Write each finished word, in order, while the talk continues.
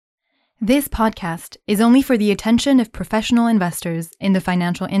This podcast is only for the attention of professional investors in the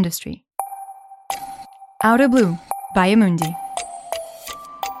financial industry. Outerblue by Amundi.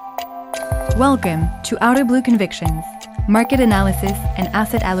 Welcome to Outerblue Convictions, market analysis and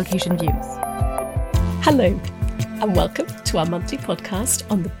asset allocation views. Hello, and welcome to our monthly podcast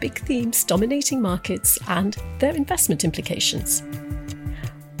on the big themes dominating markets and their investment implications.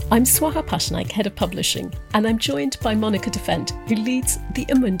 I'm Swaha Pattanaik, Head of Publishing, and I'm joined by Monica Defend, who leads the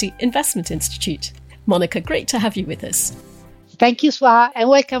Amundi Investment Institute. Monica, great to have you with us. Thank you, Swaha, and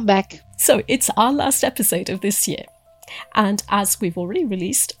welcome back. So it's our last episode of this year. And as we've already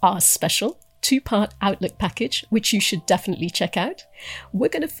released our special two-part Outlook package, which you should definitely check out, we're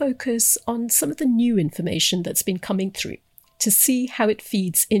going to focus on some of the new information that's been coming through to see how it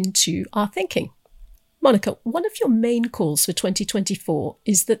feeds into our thinking. Monica, one of your main calls for 2024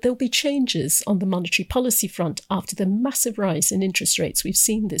 is that there'll be changes on the monetary policy front after the massive rise in interest rates we've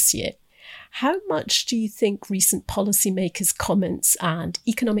seen this year. How much do you think recent policymakers' comments and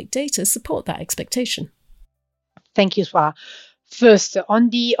economic data support that expectation? Thank you, Swaha. First,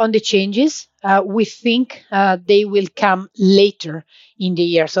 on the changes, we think they will come later in the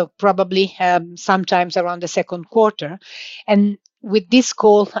year, so probably sometimes around the second quarter. And with this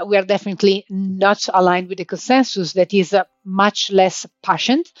call, we are definitely not aligned with the consensus that is much less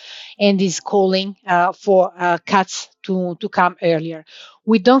patient and is calling for cuts to come earlier.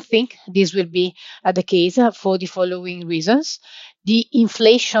 We don't think this will be the case for the following reasons. The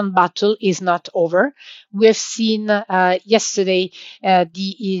inflation battle is not over. We have seen yesterday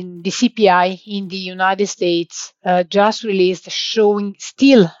the CPI in the United States just released, showing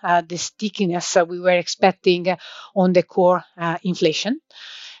still the stickiness we were expecting on the core inflation.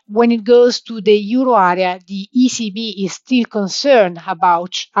 When it goes to the euro area, the ECB is still concerned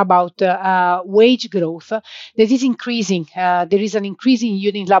about wage growth that is increasing. There is an increasing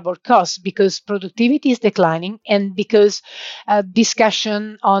unit labor cost because productivity is declining and because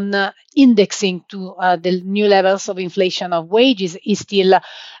discussion on indexing to the new levels of inflation of wages is still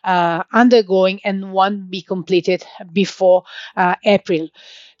undergoing and won't be completed before April.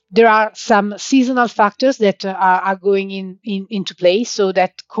 There are some seasonal factors that are going into play, so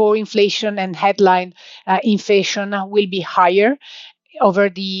that core inflation and headline inflation will be higher over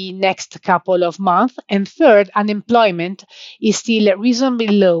the next couple of months. And third, unemployment is still reasonably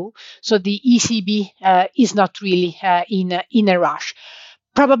low, so the ECB is not really in a rush.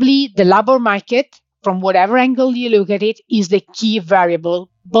 Probably the labor market, from whatever angle you look at it, is the key variable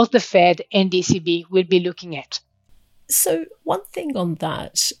both the Fed and the ECB will be looking at. So one thing on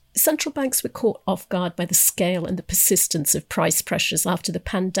that, central banks were caught off guard by the scale and the persistence of price pressures after the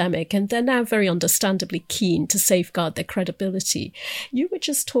pandemic, and they're now very understandably keen to safeguard their credibility. You were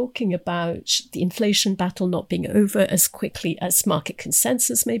just talking about the inflation battle not being over as quickly as market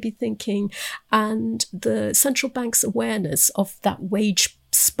consensus may be thinking, and the central bank's awareness of that wage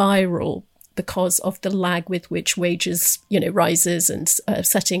spiral because of the lag with which wages, rises and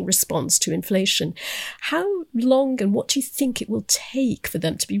setting response to inflation. How long and what do you think it will take for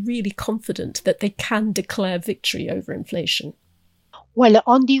them to be really confident that they can declare victory over inflation? Well,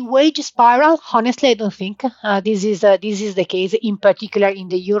 on the wage spiral, honestly, I don't think this is the case, in particular in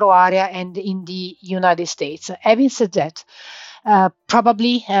the euro area and in the United States. Having said that,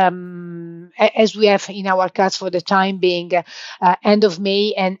 probably, as we have in our cards for the time being, end of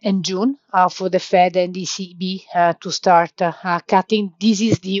May and June for the Fed and the ECB to start cutting. This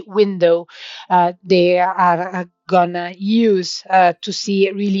is the window they are gonna use to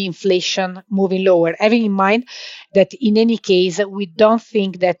see really inflation moving lower. Having in mind that in any case, we don't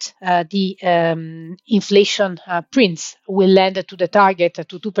think that the inflation prints will land to the target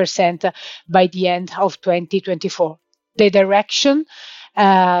to 2% by the end of 2024. The direction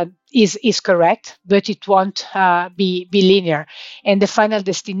is correct, but it won't be linear. And the final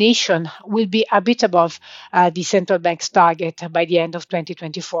destination will be a bit above the central bank's target by the end of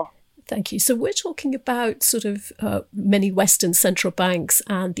 2024. Thank you. So we're talking about sort of many Western central banks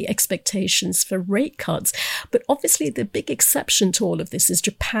and the expectations for rate cuts. But obviously the big exception to all of this is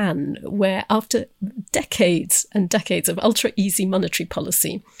Japan, where after decades and decades of ultra-easy monetary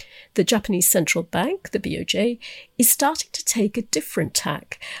policy, the Japanese central bank, the BOJ, is starting to take a different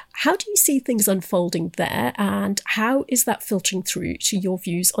tack. How do you see things unfolding there, and how is that filtering through to your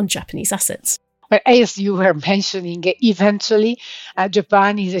views on Japanese assets? But as you were mentioning, eventually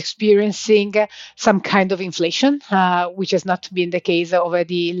Japan is experiencing some kind of inflation, which has not been the case over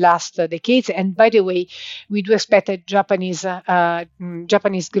the last decades. And by the way, we do expect that Japanese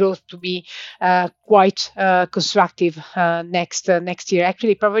growth to be quite constructive next year.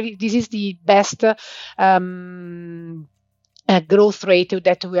 Actually, probably this is the best growth rate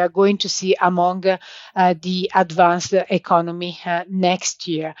that we are going to see among the advanced economy next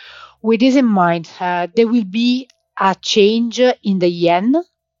year. With this in mind, there will be a change in the yen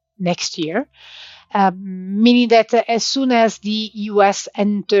next year, meaning that as soon as the US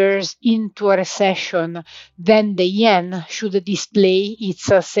enters into a recession, then the yen should display its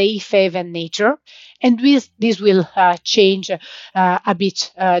safe haven nature. And this will change a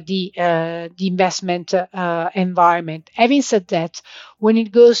bit the investment environment. Having said that, when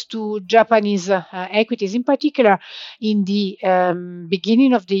it goes to Japanese equities, in particular, in the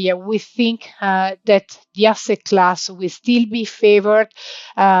beginning of the year, we think that the asset class will still be favored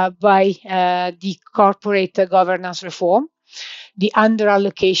by the corporate governance reform, the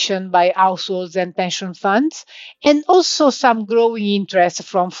underallocation by households and pension funds, and also some growing interest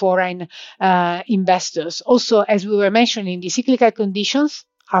from foreign investors. Also, as we were mentioning, the cyclical conditions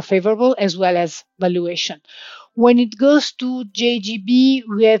are favorable as well as valuation. When it goes to JGB,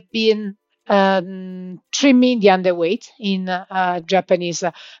 we have been trimming the underweight in Japanese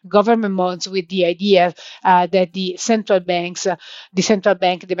government bonds with the idea that the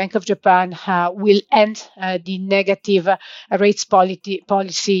Bank of Japan, will end the negative rates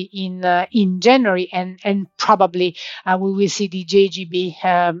policy in January, and probably we will see the JGB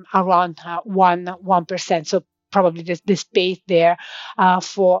around 1%. So probably the space there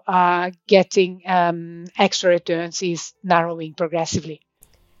for getting extra returns is narrowing progressively.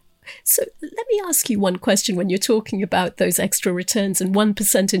 So let me ask you one question. When you're talking about those extra returns, and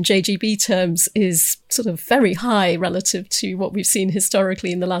 1% in JGB terms is sort of very high relative to what we've seen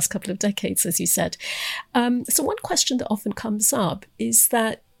historically in the last couple of decades, as you said. So one question that often comes up is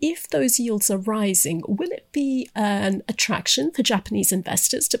that if those yields are rising, will it be an attraction for Japanese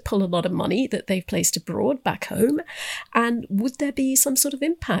investors to pull a lot of money that they've placed abroad back home? And would there be some sort of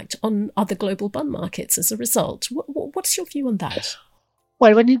impact on other global bond markets as a result? What's your view on that?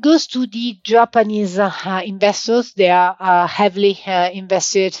 Well, when it goes to the Japanese investors, they are heavily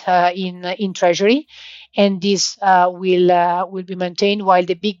invested in treasury, and this will be maintained, while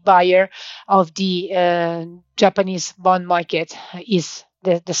the big buyer of the Japanese bond market is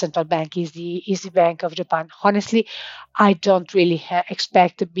the central bank, is the Bank of Japan. Honestly, I don't really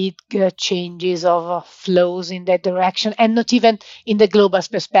expect big changes of flows in that direction, and not even in the global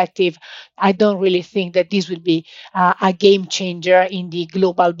perspective. I don't really think that this will be a game changer in the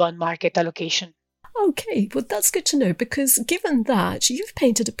global bond market allocation. Okay, well, that's good to know, because given that, you've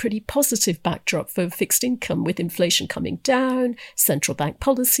painted a pretty positive backdrop for fixed income with inflation coming down, central bank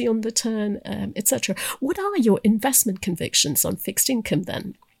policy on the turn, etc. What are your investment convictions on fixed income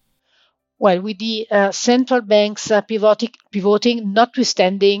then? Well, with the central banks pivoting,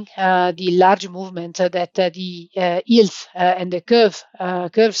 notwithstanding the large movement that the yields and the curves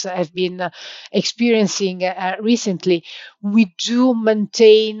have been experiencing recently, we do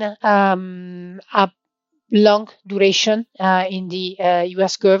maintain a long duration in the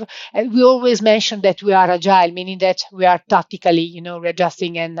US curve. And we always mention that we are agile, meaning that we are tactically,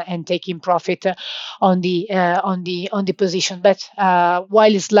 readjusting and taking profit on the position. But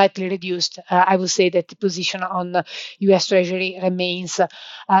while it's slightly reduced, I would say that the position on the US Treasury remains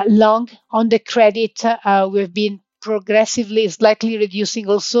long. On the credit, we've been progressively slightly reducing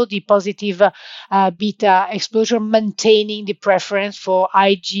also the positive beta exposure, maintaining the preference for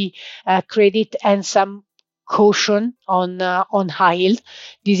IG credit and some caution on high yield.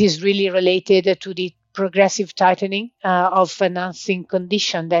 This is really related to the progressive tightening of financing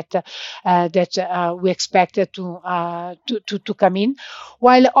condition that we expect to come in.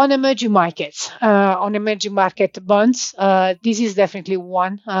 While on emerging markets, on emerging market bonds, this is definitely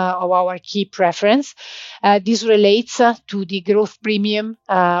one of our key preference. This relates to the growth premium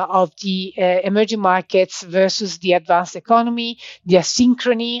of the emerging markets versus the advanced economy, the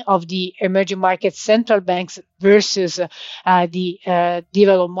asynchrony of the emerging market central banks versus the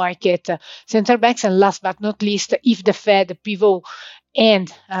developed market central banks, and last but not least, if the Fed pivot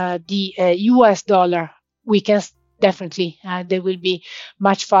and the US dollar weakens, definitely there will be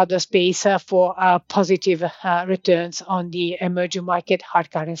much further space for positive returns on the emerging market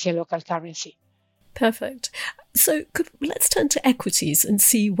hard currency and local currency. Perfect. So let's turn to equities and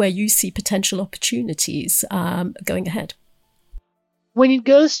see where you see potential opportunities going ahead. When it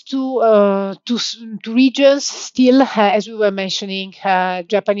goes to regions, still, as we were mentioning,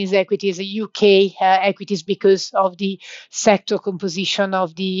 Japanese equities, UK equities, because of the sector composition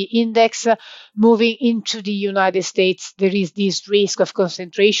of the index. Moving into the United States, there is this risk of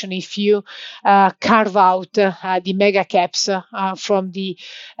concentration. If you carve out the mega caps from the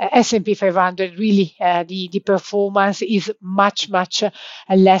S&P 500, really the performance is much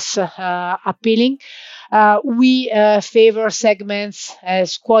less appealing. We favor segments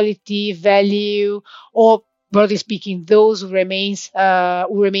as quality, value, or broadly speaking, those who remain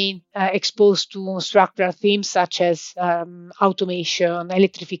exposed to structural themes such as automation,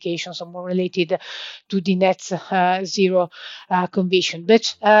 electrification, so more related to the net zero conviction.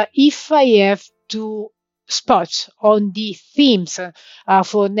 But if I have to spot on the themes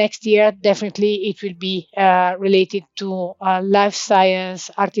for next year, definitely it will be related to life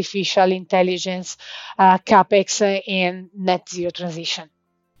science, artificial intelligence, CapEx, and net zero transition.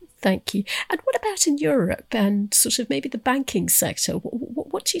 Thank you. And what about in Europe and sort of maybe the banking sector?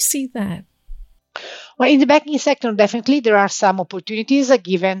 What do you see there? Well, in the banking sector, definitely there are some opportunities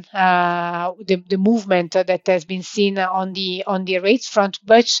given the movement that has been seen on the rates front,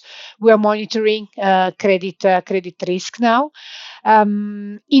 but we are monitoring credit risk now.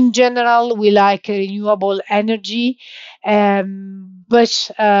 In general, we like renewable energy,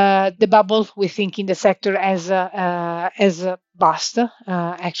 but the bubble we think in the sector as burst,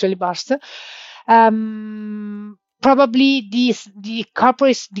 actually burst. Probably the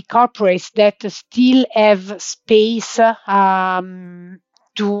corporates that still have space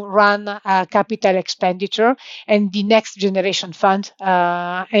to run capital expenditure, and the next generation fund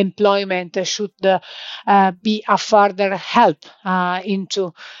employment should be a further help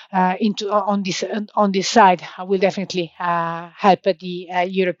into on this side. Will definitely help the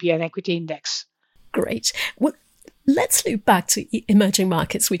European equity index. Great. Well, let's loop back to emerging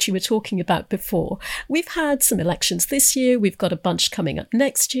markets, which you were talking about before. We've had some elections this year. We've got a bunch coming up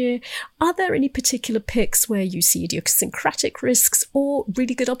next year. Are there any particular picks where you see idiosyncratic risks or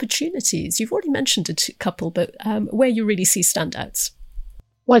really good opportunities? You've already mentioned a couple, but where you really see standouts?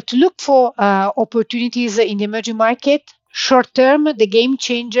 Well, to look for opportunities in the emerging market, short term, the game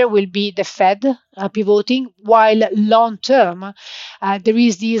changer will be the Fed pivoting, while long term, there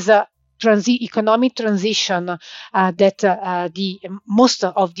is this economic transition that the most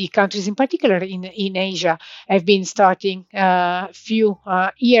of the countries, in particular in Asia, have been starting a few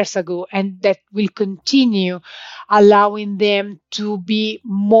years ago, and that will continue, allowing them to be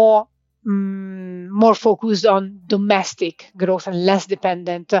more focused on domestic growth and less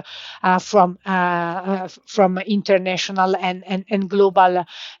dependent from international and global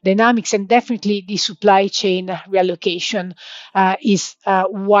dynamics. And definitely the supply chain reallocation is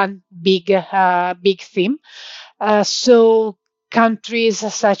one big theme. So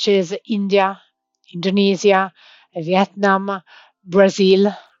countries such as India, Indonesia, Vietnam,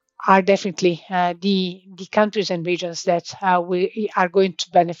 Brazil are definitely the countries and regions that we are going to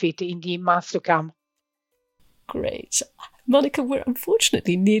benefit in the months to come. Great. Monica, we're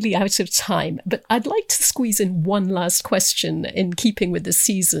unfortunately nearly out of time, but I'd like to squeeze in one last question in keeping with the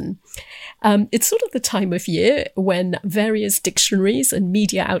season. It's sort of the time of year when various dictionaries and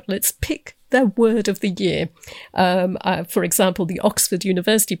media outlets pick their word of the year. For example, the Oxford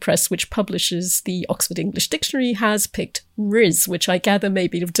University Press, which publishes the Oxford English Dictionary, has picked Riz, which I gather may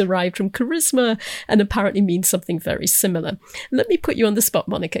be derived from charisma and apparently means something very similar. Let me put you on the spot,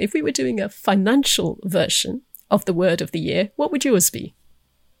 Monica. If we were doing a financial version of the word of the year, what would yours be?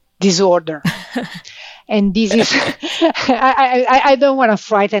 Disorder. And this is, I don't want to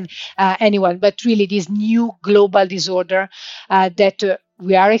frighten anyone, but really this new global disorder that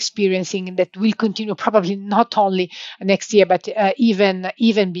we are experiencing and that will continue probably not only next year, but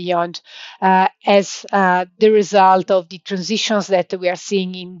even beyond, as the result of the transitions that we are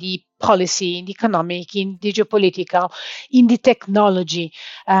seeing in the policy, in the economic, in the geopolitical, in the technology.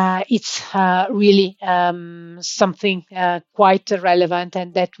 It's really something quite relevant,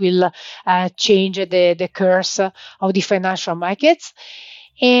 and that will change the course of the financial markets.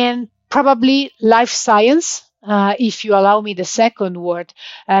 And probably life science, if you allow me the second word,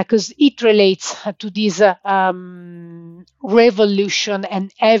 because it relates to this revolution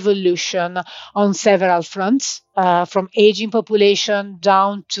and evolution on several fronts, from aging population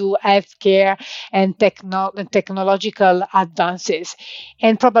down to healthcare and technological advances.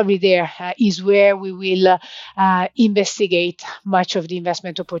 And probably there is where we will investigate much of the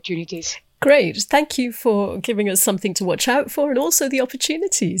investment opportunities. Great. Thank you for giving us something to watch out for and also the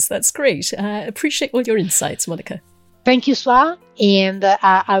opportunities. That's great. Appreciate all your insights, Monica. Thank you, Swaha, and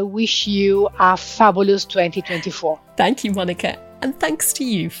I wish you a fabulous 2024. Thank you, Monica. And thanks to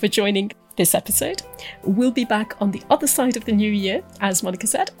you for joining this episode. We'll be back on the other side of the new year, as Monica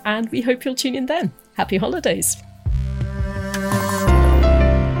said, and we hope you'll tune in then. Happy holidays.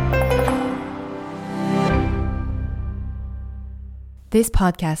 This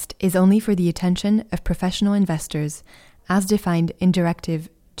podcast is only for the attention of professional investors as defined in Directive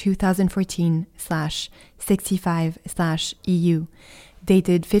 2014/65/EU,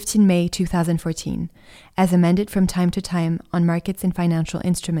 dated 15 May 2014, as amended from time to time on markets and financial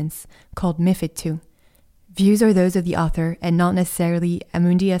instruments, called MiFID II. Views are those of the author and not necessarily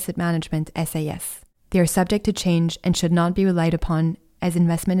Amundi Asset Management SAS. They are subject to change and should not be relied upon as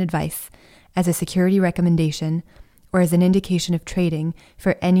investment advice, as a security recommendation, or as an indication of trading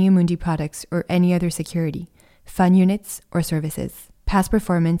for any Amundi products or any other security, fund units, or services. Past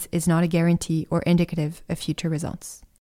performance is not a guarantee or indicative of future results.